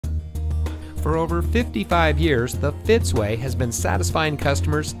For over 55 years, the Fitzway has been satisfying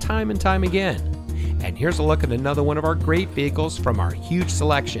customers time and time again. And here's a look at another one of our great vehicles from our huge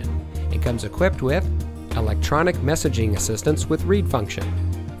selection. It comes equipped with electronic messaging assistance with read function,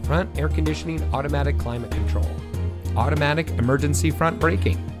 front air conditioning automatic climate control, automatic emergency front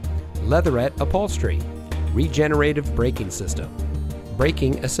braking, leatherette upholstery, regenerative braking system,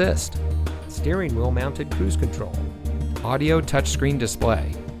 braking assist, steering wheel mounted cruise control, audio touchscreen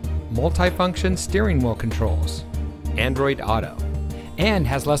display, multifunction steering wheel controls, Android Auto, and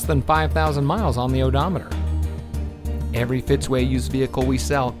has less than 5,000 miles on the odometer. Every Fitzway used vehicle we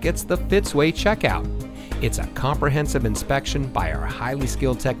sell gets the Fitzway checkout. It's a comprehensive inspection by our highly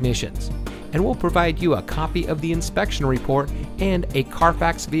skilled technicians, and we'll provide you a copy of the inspection report and a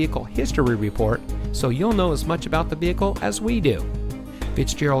Carfax vehicle history report so you'll know as much about the vehicle as we do.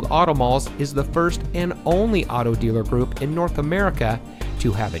 Fitzgerald Auto Malls is the first and only auto dealer group in North America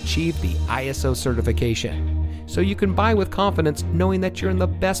to have achieved the ISO certification, so you can buy with confidence knowing that you're in the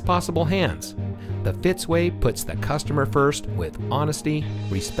best possible hands. The Fitzway puts the customer first with honesty,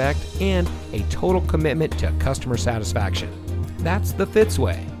 respect, and a total commitment to customer satisfaction. That's the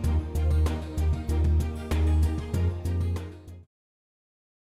Fitzway.